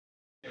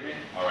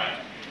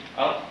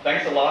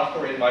thanks a lot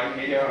for inviting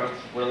me here.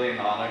 It's really an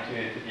honor to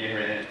be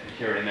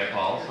here in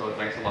Nepal. So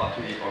thanks a lot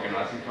to the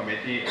organizing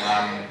committee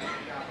and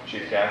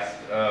chief guest.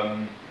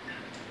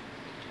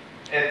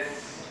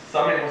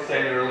 Somebody was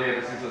saying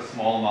earlier, this is a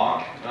small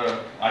NOC.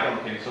 I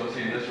don't think so.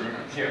 See, in this room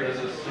here, this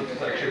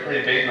is actually a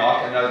pretty big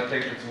NOC, and I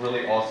think it's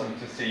really awesome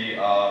to see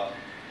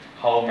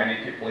how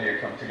many people here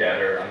come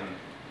together. And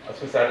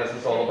as we said, this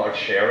is all about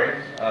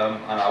sharing,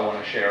 and I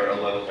want to share a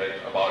little bit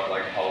about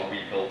like how we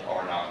built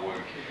our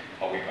network,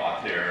 how we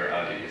got there,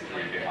 the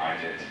history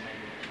behind it.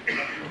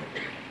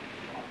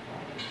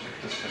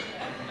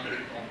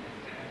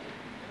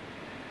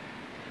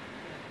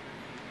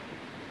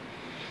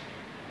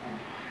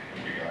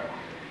 Here we go.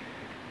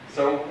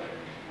 So,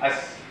 as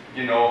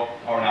you know,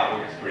 our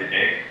network is pretty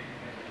big.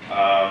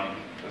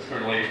 There's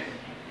currently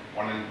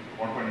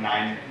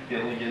 1.9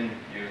 billion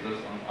users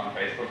on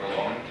Facebook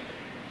alone.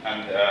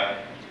 And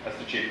as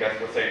the chief guest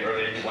was saying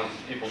earlier, he wants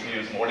people to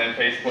use more than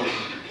Facebook.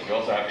 We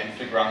also have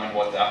Instagram and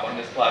WhatsApp on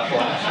this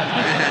platform.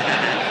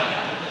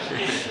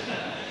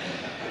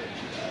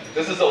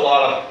 This is a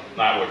lot of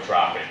network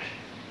traffic.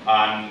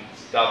 And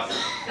that's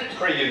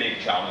pretty unique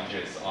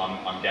challenges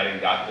on getting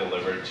that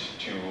delivered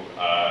to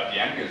the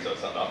end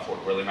users, and that's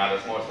what really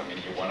matters most. I mean,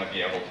 you want to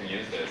be able to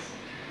use this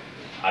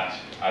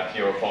at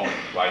your phone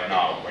right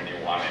now when you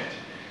want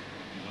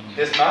it.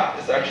 This map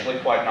is actually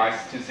quite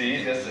nice to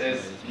see. This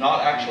is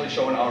not actually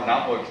showing our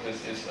network,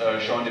 this is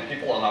showing the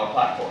people on our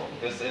platform.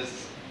 This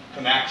is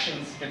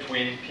connections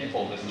between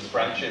people. This is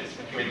friendships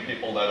between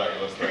people that are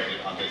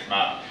illustrated on this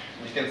map.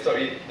 You can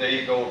see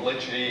they go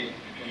literally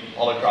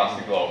all across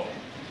the globe.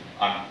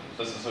 And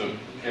this is a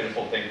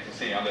beautiful thing to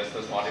see, and this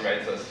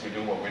motivates us to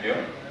do what we're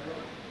doing.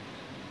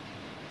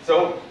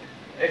 So,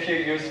 if you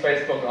use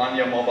Facebook on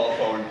your mobile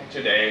phone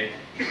today,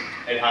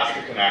 it has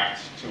to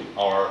connect to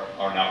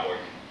our network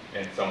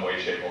in some way,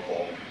 shape, or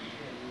form.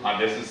 And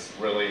this is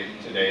really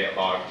today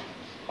about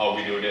how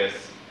we do this,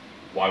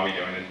 why we're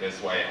doing it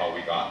this way, how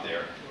we got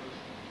there.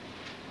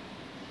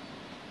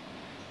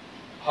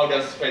 How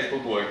does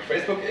Facebook work?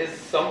 Facebook is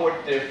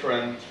somewhat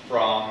different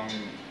from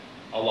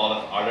a lot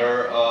of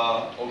other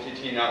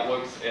OTT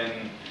networks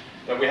in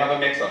that we have a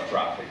mix of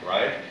traffic,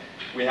 right?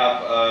 We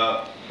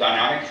have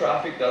dynamic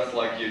traffic, that's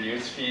like your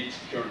news feed,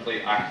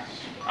 currently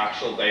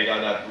actual data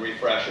that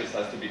refreshes,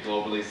 has to be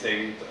globally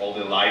synced, all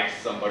the likes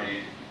somebody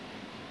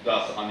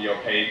does on your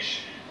page,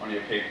 on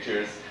your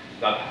pictures,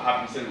 that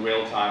happens in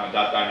real time, and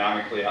that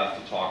dynamically has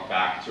to talk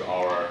back to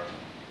our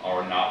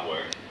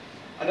network.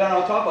 And then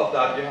on top of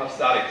that, you have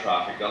static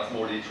traffic, that's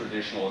more the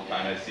traditional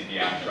kind of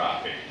CDN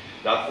traffic.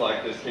 That's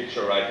like this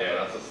picture right there,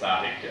 that's a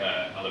static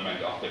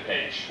element of the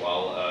page.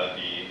 While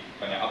the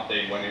kind of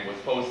update when it was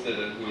posted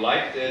and who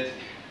liked it,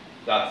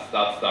 that's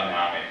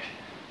dynamic.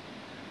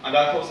 And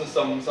that poses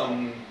some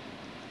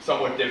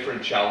somewhat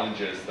different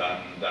challenges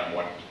than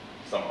what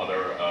some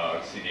other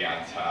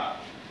CDNs have.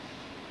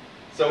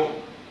 So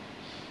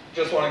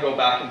just want to go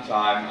back in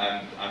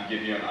time and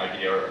give you an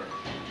idea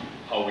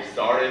how we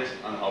started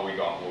and how we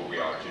got where we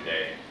are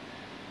today.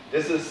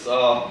 This is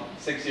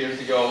 6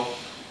 years ago.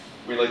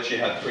 We literally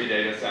had 3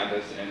 data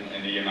centers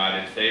in the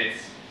United States,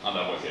 and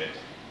that was it.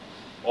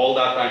 All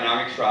that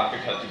dynamic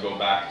traffic had to go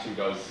back to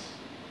those.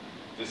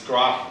 This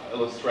graph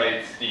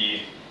illustrates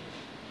the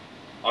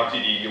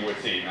RTD you would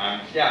see.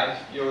 And yeah,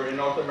 if you're in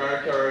North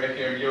America or if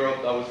you're in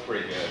Europe, that was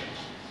pretty good.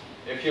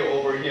 If you're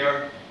over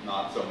here,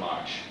 not so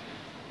much.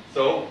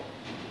 So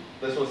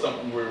this was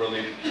something we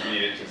really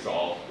needed to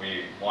solve.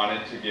 We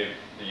wanted to give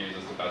the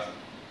users the best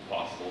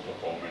possible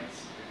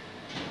performance.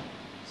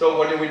 So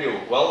what do we do?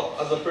 Well,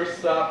 as a first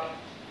step,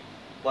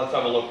 let's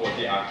have a look what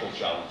the actual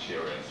challenge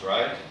here is,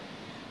 right?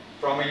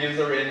 From a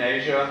user in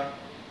Asia,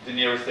 the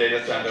nearest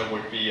data center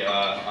would be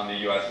on the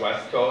US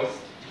West Coast.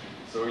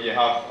 So you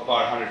have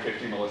about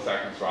 150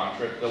 milliseconds round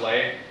trip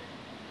delay.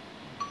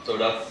 So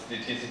that's the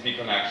TCP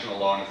connection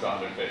alone is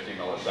 150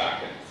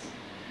 milliseconds.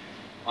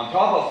 On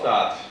top of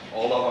that,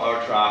 all of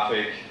our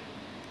traffic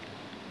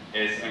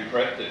is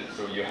encrypted.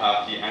 So you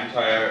have the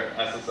entire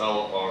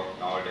SSL, or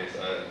nowadays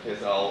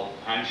TSL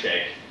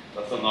handshake.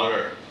 That's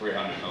another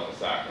 300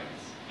 milliseconds.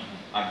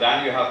 And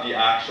then you have the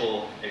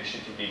actual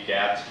HTTP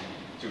GET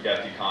to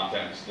get the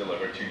content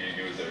delivered to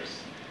your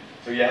users.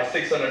 So you have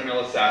 600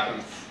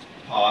 milliseconds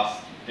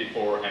pass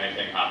before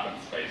anything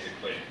happens,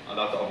 basically. And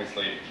that's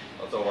obviously,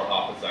 that's over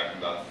half a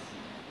second. That's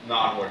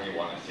not what you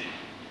want to see.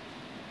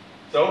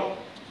 So,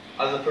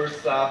 as a first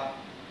step,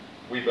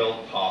 we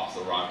built POPs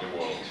around the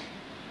world.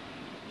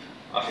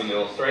 As an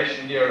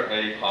illustration here,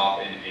 a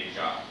POP in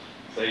Asia.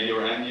 Say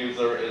your end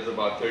user is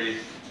about 30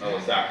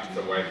 milliseconds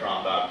away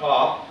from that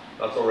POP.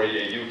 That's already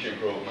a huge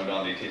improvement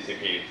on the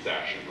TCP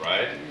session,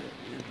 right?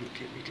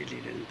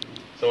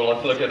 So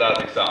let's look at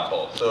that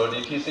example. So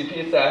the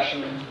TCP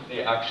session,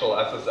 the actual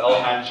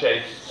SSL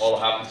handshake, all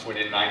happens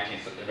within 90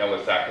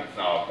 milliseconds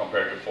now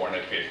compared to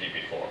 450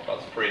 before.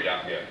 That's pretty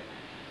damn good.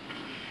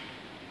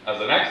 As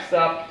the next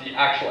step, the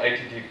actual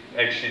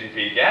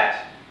HTTP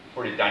GET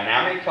for the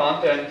dynamic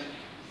content,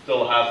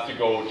 still has to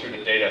go to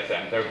the data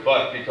center,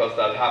 but because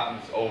that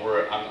happens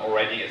over an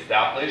already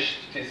established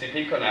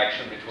TCP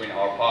connection between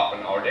our POP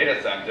and our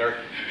data center,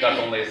 that's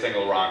only a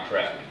single round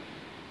trip.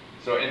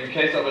 So in the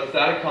case of a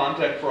static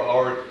content for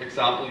our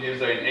example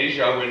user in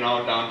Asia, we're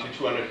now down to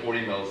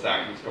 240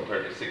 milliseconds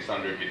compared to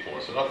 600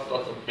 before. So that's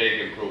a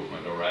big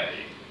improvement already.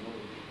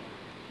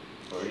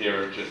 So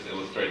here, just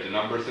illustrate the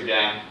numbers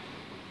again.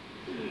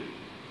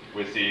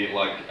 We see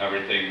like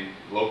everything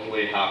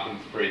locally happens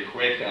pretty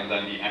quick, and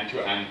then the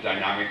end-to-end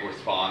dynamic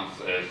response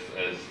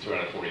is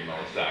 240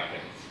 milliseconds.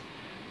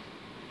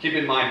 Keep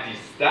in mind, the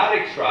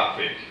static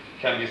traffic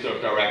can be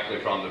served directly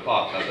from the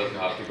POP. That doesn't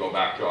have to go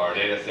back to our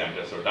data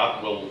center, so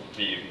that will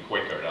be even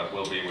quicker. That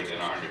will be within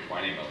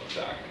 120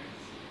 milliseconds.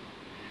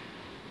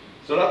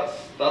 So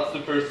that's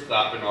the first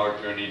step in our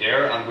journey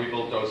there, and we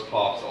built those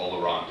POPs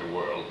all around the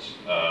world.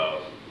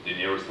 The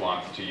nearest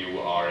ones to you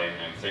are in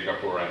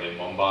Singapore and in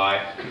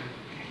Mumbai.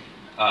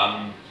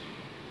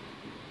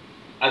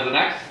 As the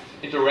next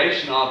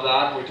iteration of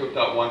that, we took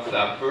that one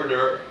step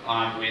further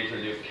and we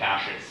introduced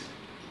caches.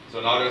 So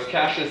now those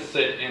caches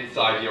sit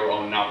inside your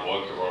own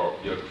network or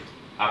your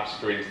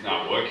upstream's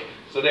network,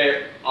 so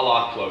they're a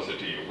lot closer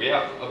to you. We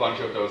have a bunch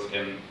of those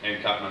in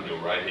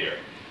Kathmandu right here.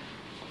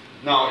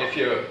 Now, if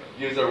your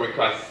user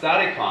requests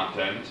static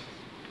content,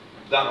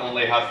 that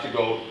only has to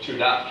go to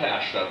that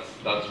cache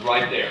that's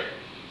right there.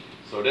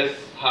 So this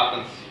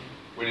happens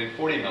within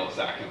 40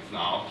 milliseconds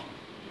now,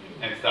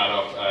 instead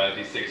of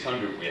the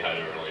 600 we had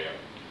earlier.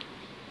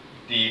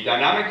 The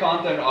dynamic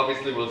content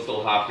obviously will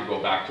still have to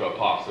go back to a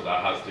POP, so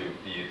that has to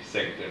be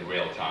synced in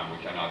real time. We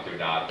cannot do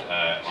that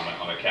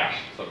on a cache,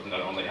 something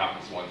that only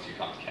happens once you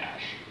can't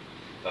cache.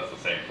 That's the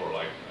same for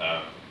like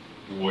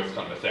voice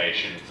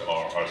conversations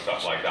or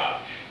stuff like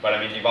that. But I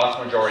mean, the vast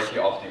majority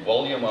of the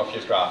volume of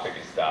your traffic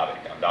is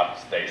static, and that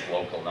stays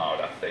local now,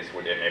 that stays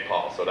within a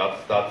POP. So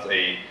that's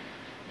a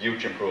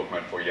huge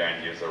improvement for your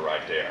end user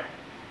right there.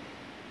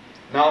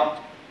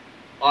 Now,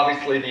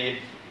 obviously the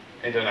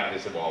internet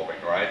is evolving,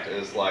 right?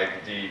 It's like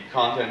the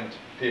content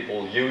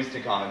people use,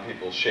 the content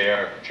people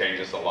share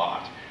changes a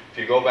lot. If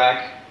you go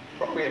back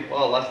probably,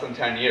 well, less than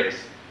 10 years,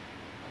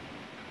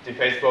 the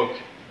Facebook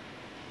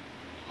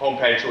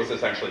homepage was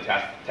essentially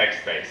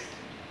text-based.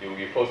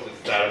 You posted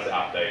status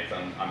updates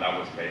and that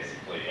was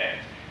basically it.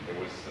 There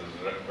was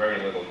very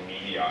little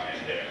media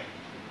in there.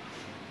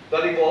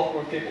 That evolved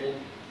with people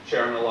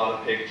sharing a lot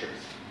of pictures.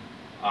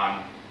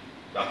 And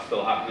that's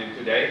still happening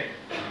today.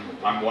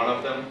 I'm one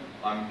of them.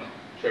 I'm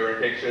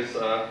sharing pictures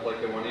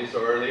like the one you saw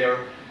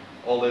earlier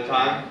all the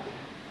time.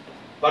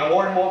 But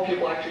more and more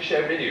people actually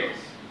share videos.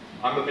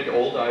 I'm a bit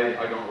old,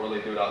 I don't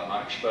really do that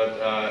much,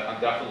 but I'm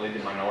definitely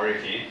the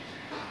minority.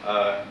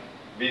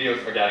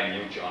 Videos are getting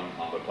huge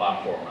on the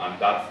platform,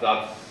 and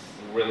that's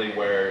really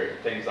where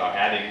things are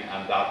heading,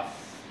 and that's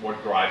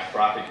what drives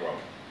traffic growth.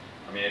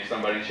 I mean, if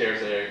somebody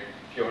shares a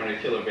few hundred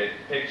kilobit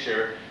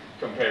picture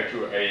compared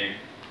to a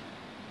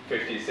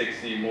 50,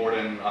 60, more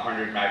than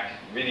 100 meg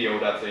video,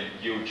 that's a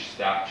huge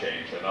step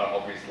change, and that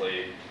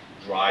obviously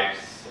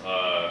drives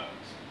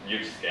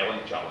huge scaling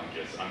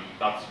challenges, and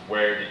that's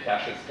where the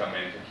caches come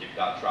in to keep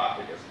that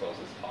traffic as close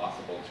as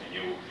possible to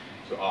you,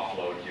 to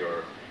offload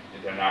your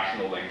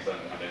international links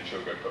and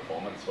ensure good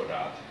performance for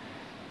that.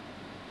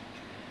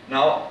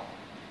 Now,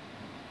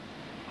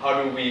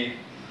 how do we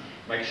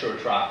make sure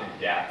traffic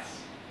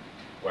gets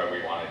where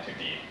we want it to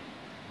be?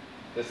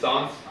 This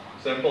sounds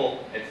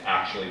simple, it's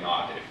actually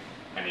not. If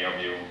any of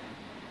you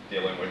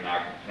dealing with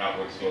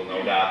networks will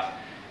know that.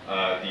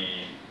 The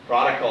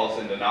protocols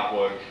in the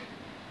network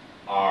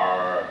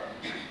are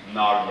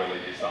not really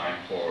designed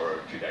for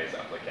today's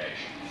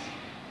applications.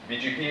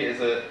 BGP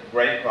is a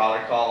great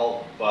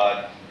protocol,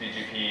 but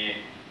BGP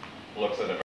looks at a